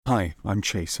Hi, I'm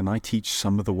Chase, and I teach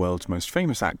some of the world's most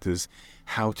famous actors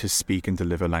how to speak and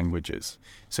deliver languages.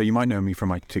 So you might know me from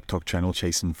my TikTok channel,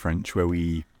 Chase in French, where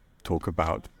we talk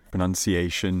about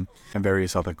pronunciation and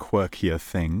various other quirkier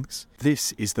things.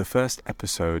 This is the first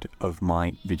episode of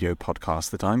my video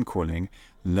podcast that I'm calling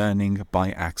Learning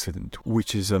by Accident,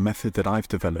 which is a method that I've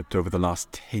developed over the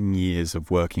last 10 years of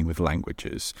working with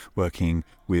languages, working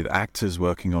with actors,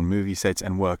 working on movie sets,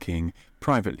 and working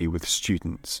privately with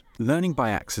students. Learning by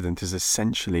accident is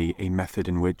essentially a method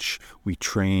in which we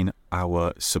train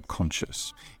our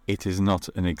subconscious. It is not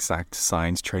an exact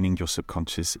science. Training your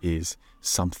subconscious is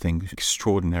something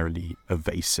extraordinarily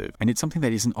evasive, and it's something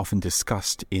that isn't often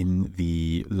discussed in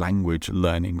the language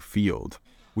learning field.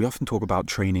 We often talk about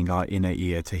training our inner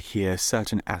ear to hear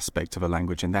certain aspects of a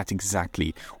language, and that's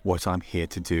exactly what I'm here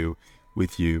to do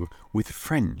with you with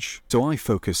French. So I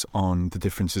focus on the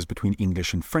differences between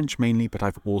English and French mainly, but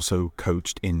I've also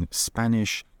coached in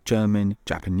Spanish, German,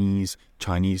 Japanese,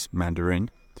 Chinese, Mandarin,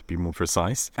 to be more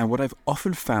precise. And what I've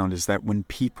often found is that when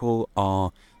people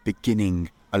are beginning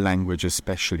a language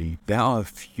especially, there are a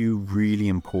few really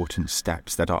important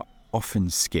steps that are often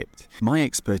skipped. My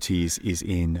expertise is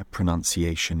in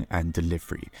pronunciation and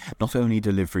delivery. Not only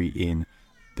delivery in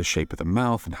the shape of the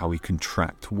mouth and how we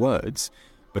contract words,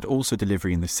 but also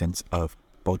delivery in the sense of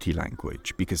body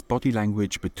language, because body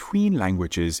language between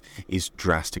languages is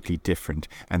drastically different,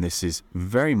 and this is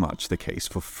very much the case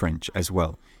for French as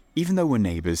well. Even though we're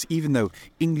neighbours, even though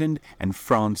England and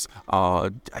France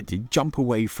jump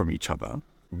away from each other,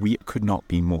 we could not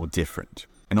be more different.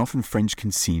 And often French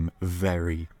can seem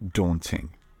very daunting,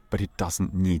 but it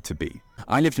doesn't need to be.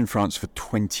 I lived in France for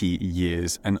 20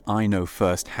 years, and I know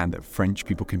firsthand that French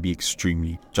people can be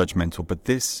extremely judgmental, but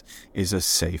this is a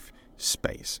safe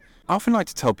space. I often like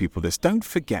to tell people this. Don't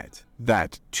forget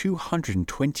that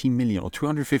 220 million or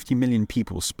 250 million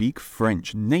people speak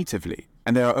French natively,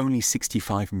 and there are only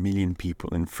 65 million people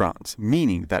in France,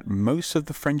 meaning that most of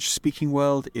the French-speaking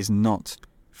world is not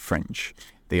French.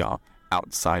 They are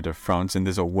outside of France, and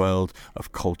there's a world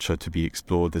of culture to be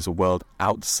explored. There's a world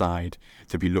outside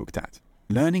to be looked at.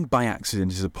 Learning by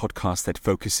Accident is a podcast that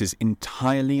focuses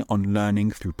entirely on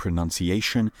learning through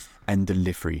pronunciation and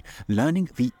delivery, learning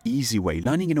the easy way,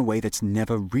 learning in a way that's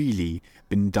never really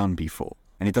been done before.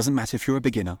 And it doesn't matter if you're a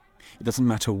beginner, it doesn't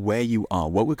matter where you are.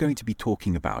 What we're going to be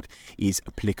talking about is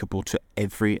applicable to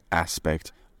every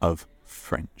aspect of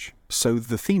French. So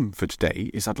the theme for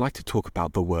today is I'd like to talk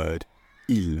about the word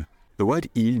il. The word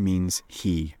il means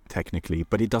he, technically,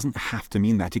 but it doesn't have to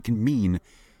mean that. It can mean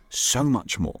so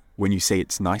much more. When you say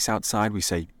it's nice outside, we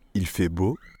say il fait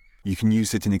beau. You can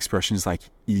use it in expressions like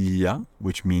il y a,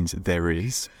 which means there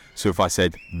is. So if I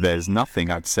said there's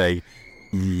nothing, I'd say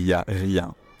il y a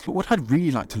rien. But what I'd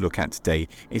really like to look at today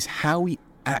is how we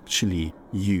actually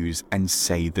use and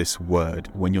say this word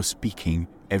when you're speaking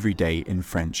every day in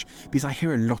French. Because I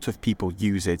hear a lot of people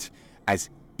use it as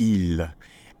il,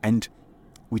 and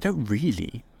we don't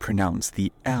really pronounce the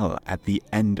L at the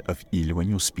end of il when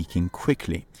you're speaking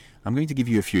quickly. I'm going to give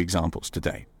you a few examples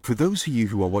today. For those of you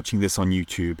who are watching this on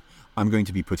YouTube, I'm going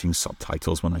to be putting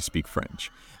subtitles when I speak French.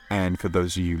 And for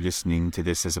those of you listening to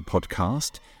this as a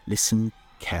podcast, listen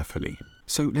carefully.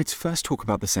 So let's first talk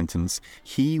about the sentence,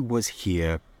 he was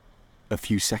here a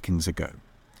few seconds ago,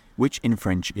 which in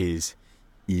French is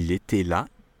il était là,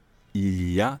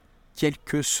 il y a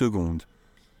quelques secondes.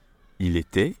 Il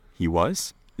était, he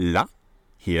was, là,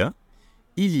 here,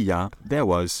 il y a, there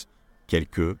was,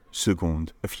 quelques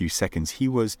secondes, a few seconds. He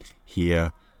was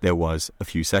here, there was a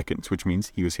few seconds, which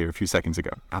means he was here a few seconds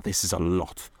ago. Now, this is a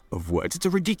lot of words. It's a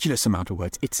ridiculous amount of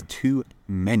words. It's too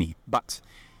many. But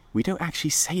we don't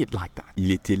actually say it like that.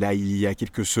 Il était là, il y a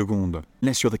quelques secondes.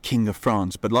 Unless you're the king of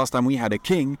France. But last time we had a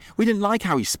king, we didn't like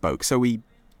how he spoke.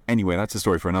 Anyway, that's a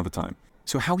story for another time.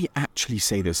 So how we actually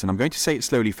say this, and I'm going to say it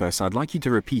slowly first, so I'd like you to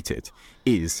repeat it,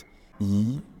 is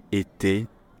il était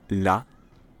là,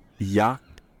 il y a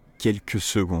quelques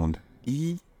secondes.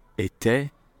 Il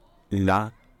était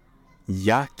là, il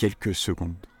y a quelques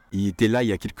secondes. Il était là, il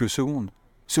y a quelques secondes.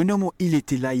 So no more il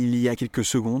était là, il y a quelques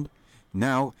secondes.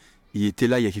 Now, il était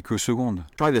là, il y a quelques secondes.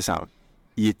 Try this out.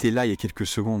 Il était là, il y a quelques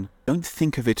secondes. Don't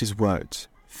think of it as words.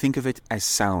 Think of it as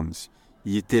sounds.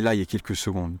 Il était là, il y a quelques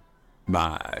secondes.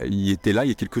 Il était là il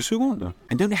y a quelques secondes.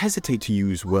 And don't hesitate to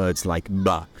use words like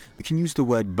bah. You can use the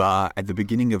word bah at the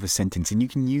beginning of a sentence, and you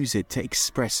can use it to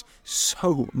express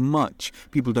so much.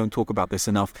 People don't talk about this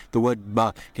enough. The word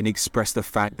bah can express the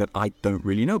fact that I don't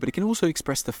really know, but it can also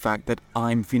express the fact that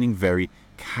I'm feeling very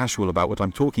casual about what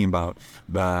I'm talking about.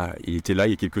 Il était là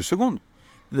il y a quelques secondes.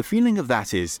 The feeling of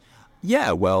that is,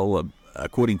 yeah, well,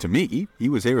 according to me, he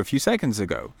was here a few seconds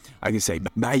ago. I could say,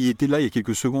 bah, il était là il y a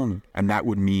quelques secondes. And that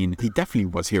would mean he definitely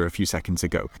was here a few seconds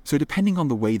ago. So depending on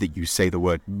the way that you say the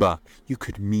word bah, you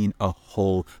could mean a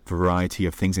whole variety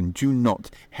of things. And do not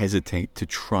hesitate to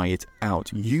try it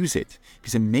out. Use it,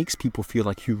 because it makes people feel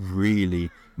like you really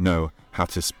know how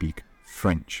to speak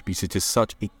French, because it is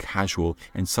such a casual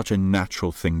and such a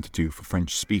natural thing to do for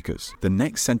French speakers. The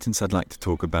next sentence I'd like to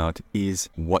talk about is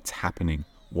what's happening,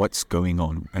 what's going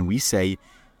on. And we say,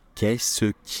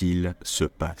 qu'est-ce, qu'il se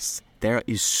passe. There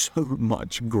is so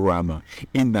much grammar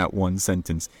in that one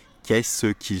sentence.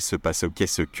 Qu'est-ce, qu'il se passe. So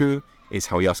qu'est-ce que is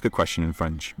how we ask a question in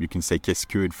French. You can say qu'est-ce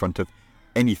que in front of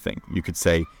anything. You could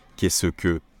say qu'est-ce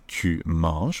que tu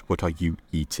manges. What are you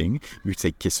eating? You could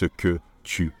say qu'est-ce que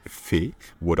tu fais,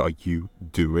 what are you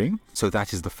doing? So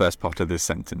that is the first part of this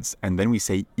sentence. And then we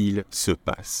say il se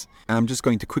passe. And I'm just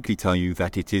going to quickly tell you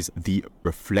that it is the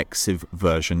reflexive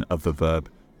version of the verb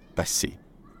passer,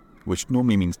 which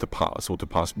normally means to pass or to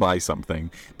pass by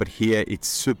something. But here it's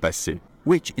se passer,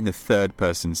 which in the third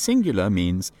person singular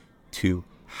means to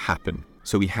happen.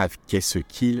 So we have qu'est-ce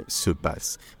qu'il se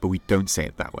passe, but we don't say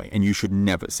it that way. And you should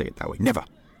never say it that way. Never.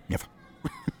 Never.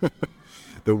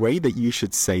 The way that you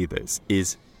should say this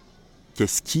is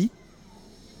qu'est-ce qui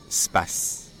se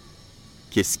passe?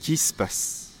 Qu'est-ce qui se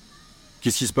passe?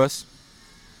 Qu'est-ce qui se passe?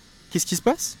 Qu'est-ce qui se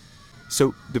passe?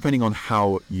 So depending on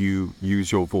how you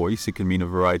use your voice, it can mean a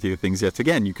variety of things. Yet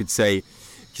again, you could say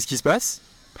qu'est-ce qui se passe?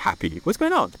 Happy. What's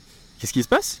going on? Qu'est-ce qui se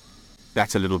passe?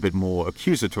 That's a little bit more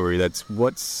accusatory. That's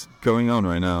what's going on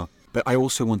right now. But I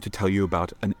also want to tell you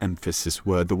about an emphasis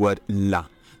word, the word là.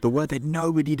 The word that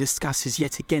nobody discusses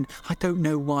yet again. I don't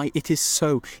know why it is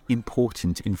so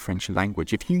important in French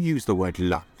language. If you use the word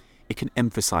là, it can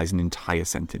emphasize an entire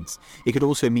sentence. It could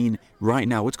also mean right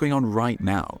now, what's going on right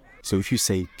now. So if you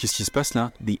say qu'est-ce qui se passe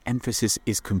là, the emphasis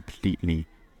is completely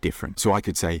different. So I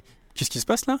could say qu'est-ce qui se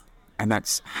passe là? And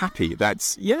that's happy.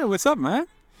 That's, yeah, what's up, man?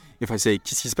 If I say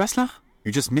qu'est-ce qui se passe là?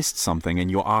 You just missed something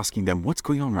and you're asking them what's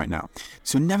going on right now.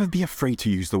 So never be afraid to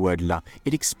use the word là.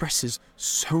 It expresses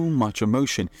so much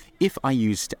emotion. If I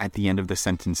used at the end of the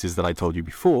sentences that I told you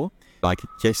before, like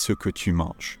qu'est-ce que tu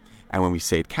manges? And when we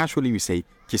say it casually, we say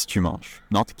qu'est-ce tu manges?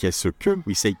 Not qu'est-ce que,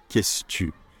 we say qu'est-ce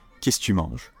tu. Qu'est-ce tu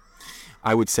manges?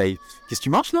 I would say qu'est-ce tu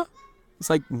manges là?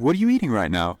 It's like, what are you eating right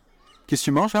now? Qu'est-ce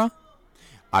tu manges là?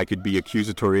 I could be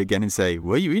accusatory again and say,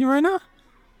 what are you eating right now?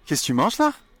 Qu'est-ce tu manges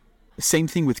là? Same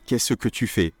thing with qu'est-ce que tu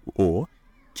fais or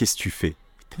qu'est-ce tu fais.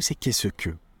 Don't say qu'est-ce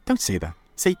que. Don't say that.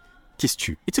 Say qu'est-ce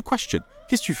tu. It's a question.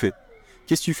 Qu'est-ce tu fais?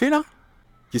 Qu'est-ce tu fais là?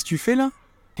 Qu'est-ce tu fais là?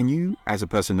 Can you, as a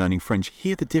person learning French,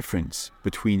 hear the difference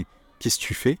between qu'est-ce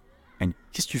tu fais and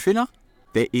qu'est-ce tu fais là?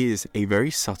 There is a very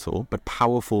subtle but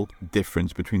powerful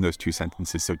difference between those two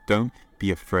sentences, so don't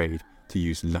be afraid to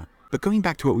use là. But going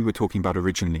back to what we were talking about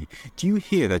originally, do you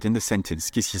hear that in the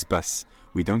sentence qu'est-ce qui se passe?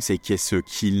 We don't say qu'est-ce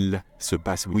qu'il se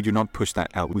passe. We do not push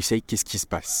that out. We say qu'est-ce qui se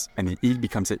passe. And then il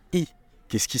becomes a i.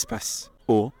 Qu'est-ce qui se passe?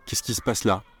 Or qu'est-ce qui se passe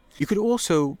là? You could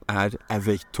also add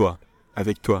avec toi.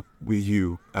 Avec toi, with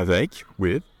you. Avec,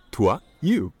 with, toi,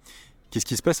 you. Qu'est-ce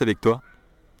qui se passe avec toi?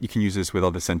 You can use this with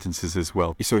other sentences as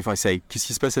well. So if I say qu'est-ce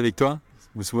qui se passe avec toi?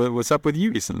 What's up with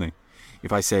you recently?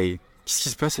 If I say qu'est-ce qui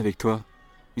se passe avec toi?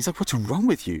 It's like, what's wrong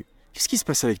with you? Qu'est-ce qui se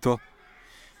passe avec toi?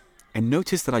 And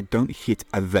notice that I don't hit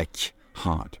avec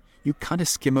hard. You kind of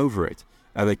skim over it.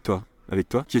 Avec toi. Avec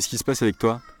toi. Qu'est-ce qui se passe avec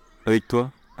toi? Avec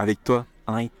toi. Avec toi.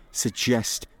 I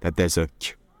suggest that there's a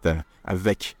k there.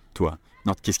 Avec toi.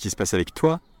 Not qu'est-ce qui se passe avec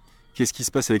toi? Qu'est-ce qui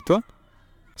se passe avec toi?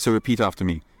 So repeat after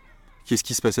me. Qu'est-ce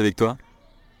qui se passe avec toi?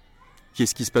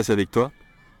 Qu'est-ce qui se passe avec toi?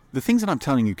 The things that I'm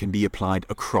telling you can be applied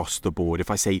across the board. If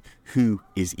I say, who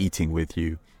is eating with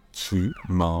you? Qui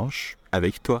mange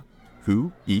avec toi?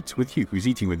 Who eats with you? Who's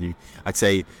eating with you? I'd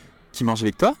say, qui mange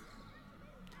avec toi?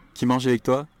 Qui mange avec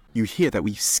toi? You hear that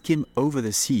we skim over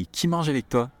the C. Qui mange avec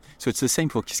toi? So it's the same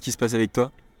for qu'est-ce qui se passe avec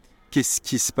toi? Qu'est-ce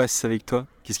qui se passe avec toi?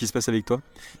 Qu'est-ce qui se passe avec toi?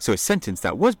 So a sentence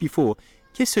that was before,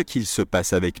 qu'est-ce qu'il se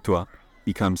passe avec toi?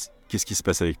 Becomes, qu'est-ce qui se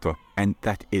passe avec toi? And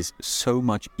that is so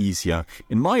much easier,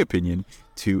 in my opinion,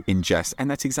 to ingest. And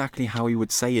that's exactly how he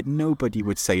would say it. Nobody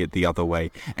would say it the other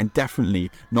way. And definitely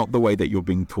not the way that you're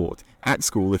being taught at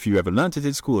school. If you ever learnt it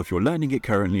in school, if you're learning it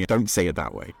currently, don't say it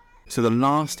that way. So the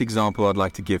last example I'd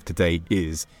like to give today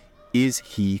is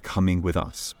he coming with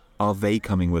us? Are they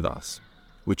coming with us?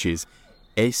 Which is,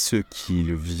 est-ce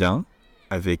qu'il vient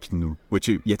avec nous? Which,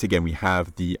 yet again, we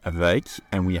have the avec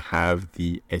and we have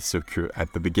the est-ce que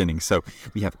at the beginning. So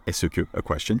we have est-ce que, a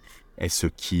question. Est-ce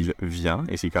qu'il vient?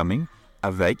 Is he coming?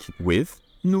 Avec, with,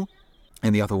 nous.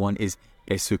 And the other one is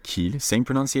est-ce qu'il, same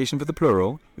pronunciation for the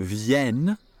plural,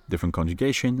 viennent, different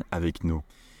conjugation, avec nous.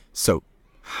 So,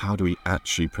 how do we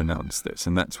actually pronounce this?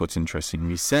 And that's what's interesting.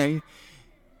 We say,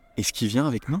 est-ce qu'il vient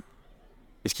avec nous?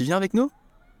 Est-ce qu'il vient avec nous?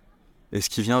 Est-ce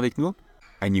qu'il vient avec nous?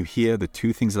 And you hear the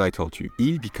two things that I told you.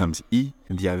 Il becomes I,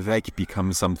 and the avec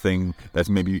becomes something that's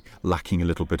maybe lacking a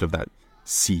little bit of that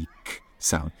seek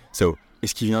sound. So,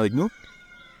 est-ce qu'il vient avec nous?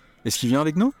 Est-ce qu'il vient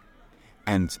avec nous?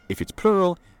 And if it's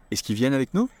plural, est-ce qu'ils viennent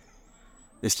avec nous?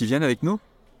 Est-ce qu'ils viennent avec nous?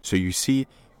 So you see,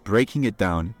 breaking it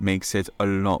down makes it a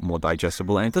lot more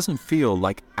digestible, and it doesn't feel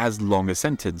like as long a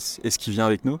sentence. Est-ce qu'il vient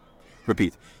avec nous?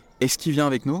 Repeat. Est-ce qu'il vient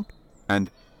avec nous? And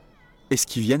est-ce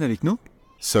qu'ils viennent avec nous?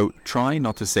 So try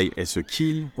not to say est-ce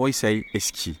qu'il, or say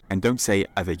est-ce qui. And don't say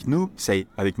avec nous, say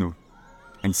avec nous.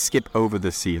 And skip over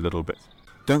the C a little bit.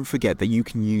 Don't forget that you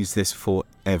can use this for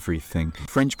everything.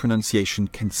 French pronunciation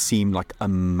can seem like a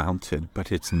mountain,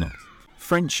 but it's not.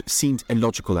 French seems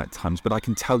illogical at times, but I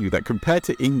can tell you that compared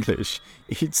to English,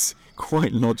 it's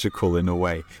quite logical in a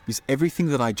way. Because everything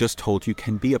that I just told you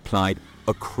can be applied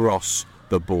across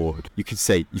the board. You could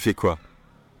say, il fait quoi?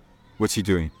 What's he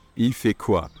doing? Il fait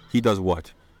quoi? He does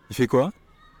what? Il fait quoi?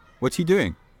 What's he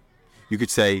doing? You could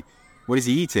say, what is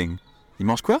he eating? Il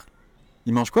mange quoi?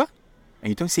 Il mange quoi? And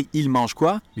you don't say il mange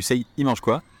quoi, you say il mange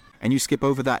quoi. And you skip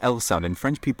over that L sound, and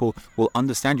French people will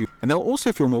understand you. And they'll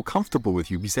also feel more comfortable with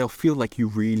you because they'll feel like you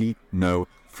really know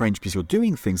French because you're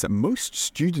doing things that most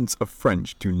students of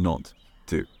French do not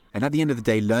do. And at the end of the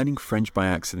day, learning French by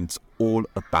accident is all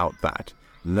about that.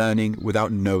 Learning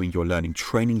without knowing you're learning,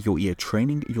 training your ear,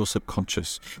 training your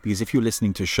subconscious. Because if you're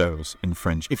listening to shows in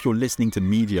French, if you're listening to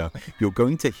media, you're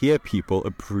going to hear people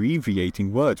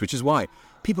abbreviating words, which is why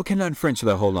people can learn French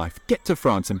their whole life, get to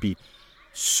France and be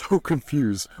so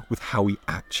confused with how we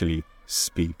actually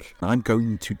speak. I'm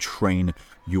going to train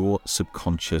your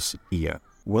subconscious ear.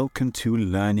 Welcome to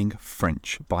learning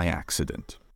French by accident.